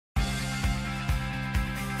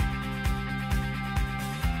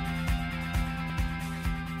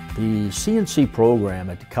The CNC program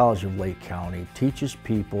at the College of Lake County teaches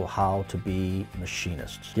people how to be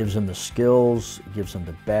machinists. Gives them the skills, gives them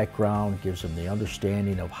the background, gives them the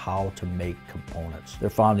understanding of how to make components. They're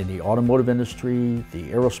found in the automotive industry,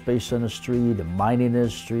 the aerospace industry, the mining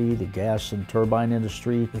industry, the gas and turbine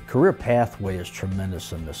industry. The career pathway is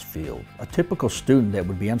tremendous in this field. A typical student that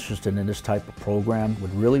would be interested in this type of program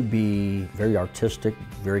would really be very artistic,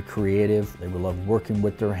 very creative. They would love working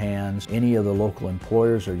with their hands. Any of the local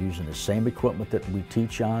employers are using the same equipment that we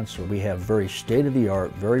teach on, so we have very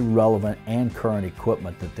state-of-the-art, very relevant and current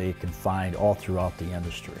equipment that they can find all throughout the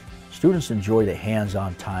industry. Students enjoy the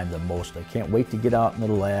hands-on time the most. They can't wait to get out in the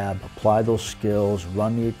lab, apply those skills,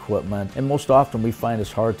 run the equipment, and most often we find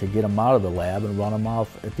it's hard to get them out of the lab and run them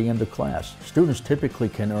off at the end of class. Students typically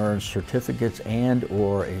can earn certificates and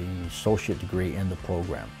or an associate degree in the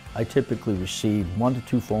program. I typically receive 1 to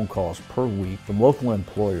 2 phone calls per week from local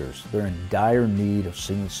employers. They're in dire need of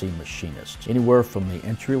CNC machinists, anywhere from the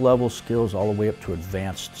entry-level skills all the way up to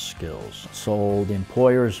advanced skills. So the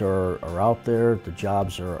employers are out there, the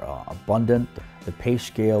jobs are abundant, the pay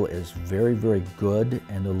scale is very, very good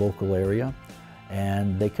in the local area,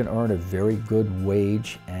 and they can earn a very good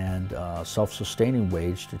wage and self-sustaining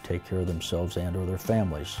wage to take care of themselves and or their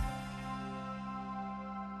families.